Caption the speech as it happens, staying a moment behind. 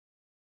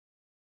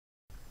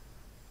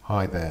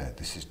Hi there,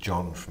 this is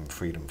John from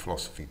Freedom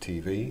Philosophy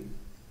TV.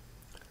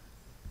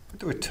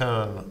 With the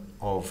return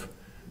of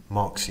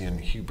Marxian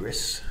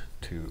hubris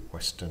to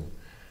Western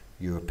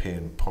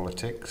European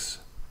politics,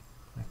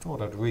 I thought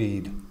I'd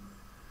read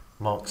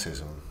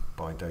Marxism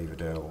by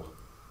David L.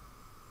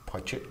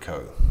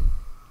 Prychitko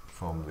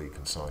from the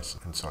Concise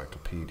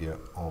Encyclopedia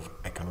of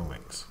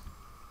Economics.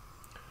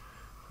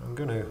 I'm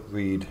going to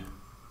read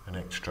an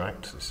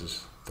extract. This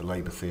is the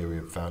Labour Theory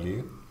of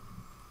Value.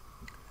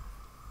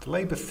 The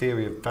labour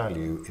theory of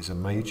value is a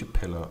major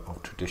pillar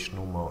of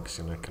traditional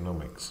Marxian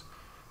economics,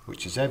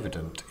 which is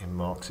evident in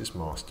Marx's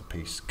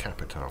masterpiece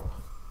Capital.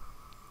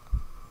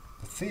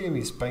 The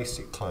theory's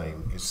basic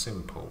claim is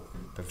simple.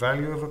 The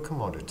value of a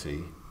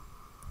commodity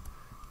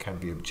can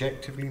be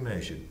objectively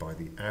measured by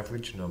the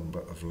average number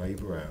of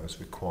labour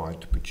hours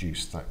required to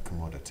produce that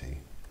commodity.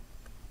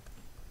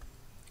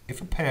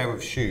 If a pair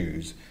of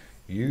shoes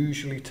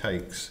usually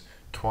takes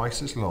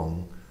twice as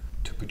long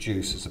to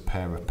produce as a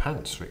pair of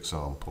pants, for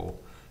example,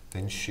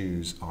 then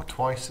shoes are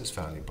twice as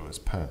valuable as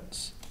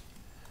pants.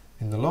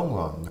 In the long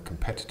run, the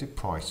competitive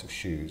price of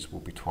shoes will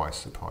be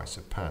twice the price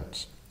of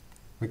pants,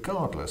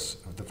 regardless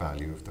of the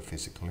value of the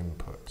physical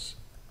inputs.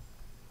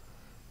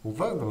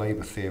 Although the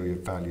labour theory of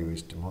value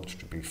is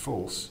demonstrably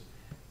false,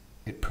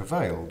 it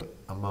prevailed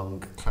among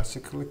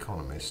classical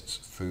economists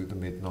through the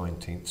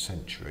mid-19th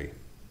century.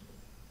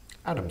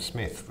 Adam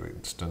Smith, for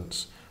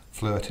instance,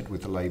 flirted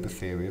with the labour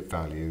theory of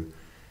value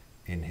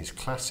in his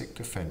classic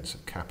defence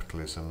of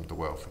capitalism, The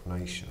Wealth of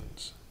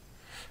Nations.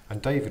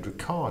 And David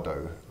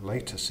Ricardo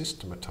later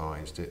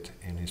systematised it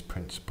in his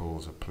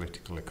Principles of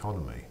Political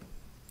Economy,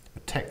 a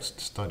text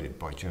studied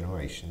by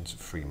generations of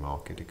free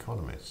market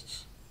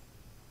economists.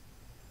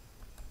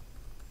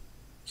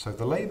 So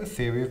the labour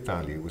theory of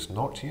value was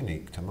not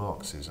unique to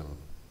Marxism.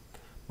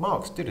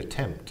 Marx did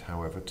attempt,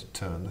 however, to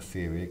turn the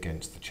theory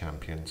against the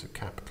champions of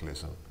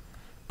capitalism,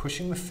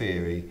 pushing the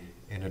theory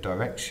in a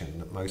direction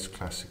that most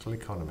classical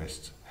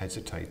economists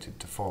hesitated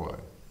to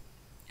follow.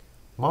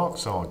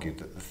 Marx argued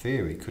that the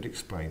theory could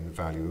explain the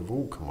value of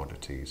all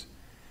commodities,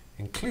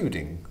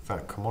 including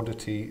that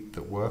commodity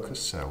that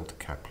workers sell to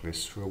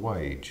capitalists for a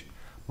wage.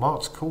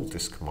 Marx called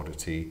this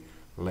commodity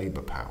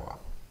labour power.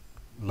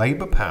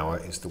 Labour power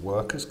is the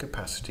worker's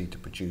capacity to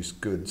produce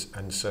goods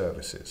and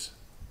services.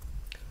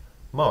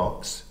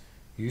 Marx,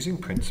 using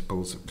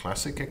principles of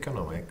classic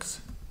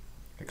economics,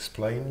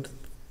 explained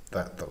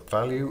that the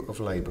value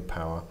of labour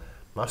power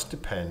must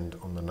depend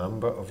on the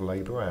number of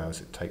labour hours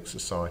it takes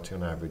society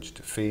on average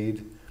to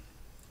feed,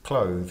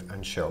 clothe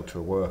and shelter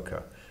a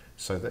worker,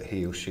 so that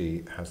he or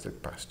she has the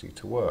capacity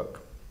to work.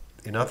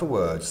 In other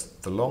words,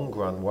 the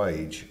long-run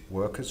wage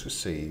workers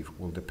receive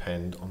will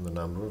depend on the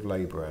number of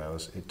labour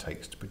hours it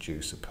takes to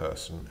produce a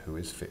person who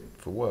is fit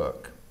for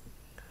work.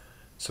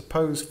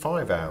 Suppose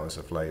 5 hours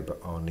of labour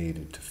are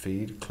needed to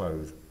feed,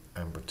 clothe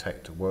and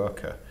protect a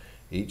worker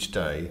each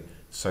day,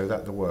 so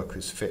that the worker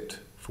is fit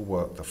for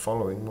work the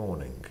following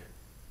morning.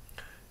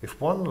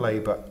 If one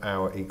labour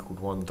hour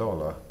equaled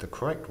 $1, the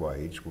correct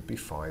wage would be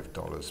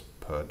 $5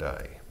 per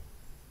day.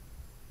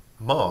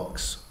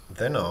 Marx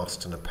then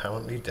asked an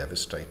apparently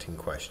devastating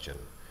question.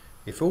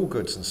 If all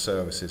goods and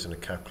services in a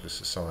capitalist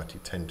society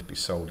tend to be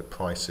sold at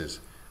prices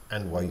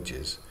and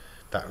wages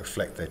that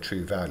reflect their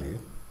true value,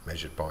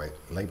 measured by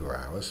labour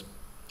hours,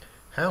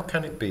 how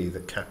can it be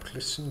that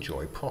capitalists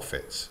enjoy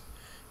profits,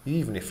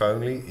 even if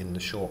only in the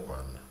short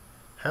run?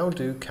 How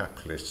do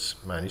capitalists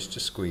manage to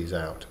squeeze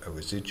out a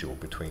residual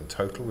between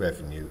total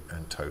revenue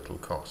and total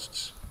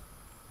costs?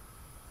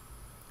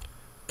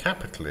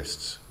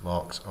 Capitalists,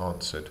 Marx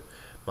answered,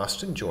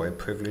 must enjoy a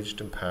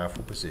privileged and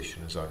powerful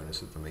position as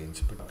owners of the means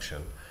of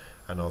production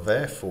and are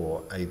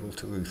therefore able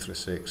to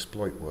ruthlessly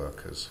exploit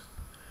workers.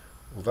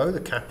 Although the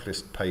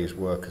capitalist pays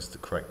workers the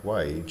correct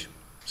wage,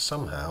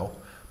 somehow,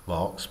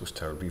 Marx was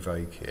terribly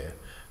vague here,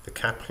 the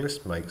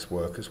capitalist makes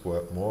workers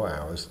work more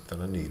hours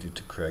than are needed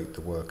to create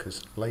the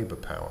workers' labour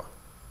power.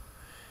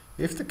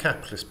 If the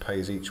capitalist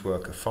pays each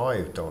worker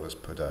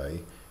 $5 per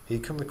day, he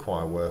can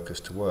require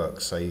workers to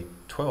work, say,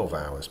 12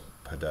 hours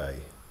per day,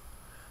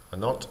 a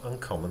not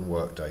uncommon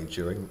workday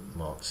during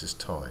Marx's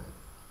time.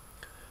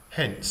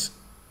 Hence,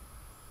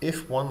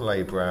 if one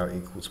labour hour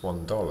equals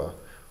 $1,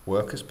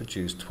 workers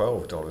produce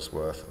 $12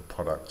 worth of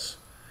products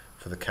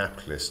for the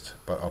capitalist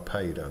but are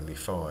paid only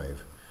 $5.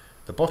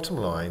 The bottom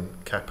line,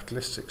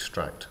 capitalists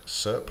extract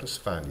surplus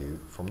value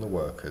from the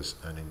workers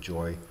and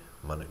enjoy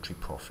monetary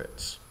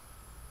profits.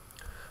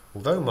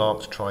 Although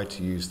Marx tried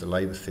to use the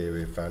labour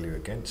theory of value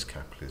against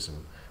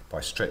capitalism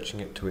by stretching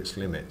it to its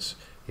limits,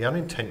 he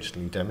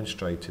unintentionally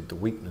demonstrated the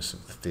weakness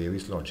of the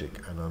theory's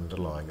logic and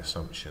underlying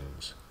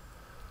assumptions.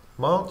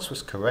 Marx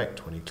was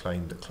correct when he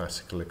claimed that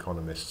classical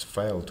economists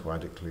failed to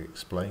adequately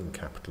explain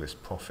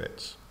capitalist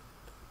profits,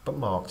 but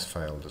Marx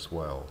failed as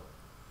well.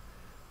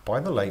 By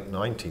the late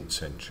 19th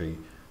century,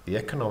 the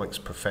economics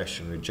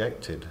profession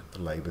rejected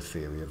the labour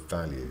theory of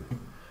value.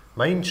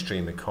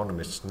 Mainstream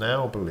economists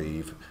now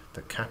believe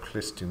that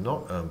capitalists do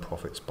not earn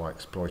profits by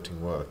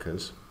exploiting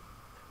workers.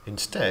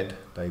 Instead,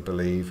 they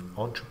believe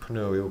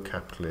entrepreneurial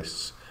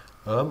capitalists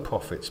earn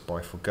profits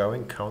by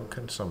foregoing current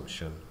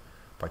consumption,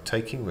 by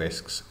taking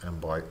risks, and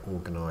by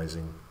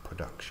organising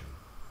production.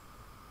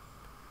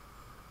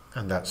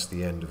 And that's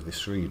the end of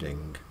this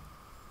reading.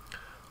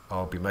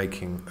 I'll be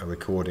making a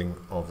recording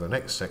of the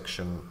next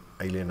section,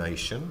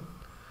 alienation,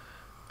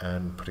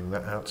 and putting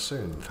that out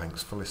soon.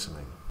 Thanks for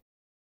listening.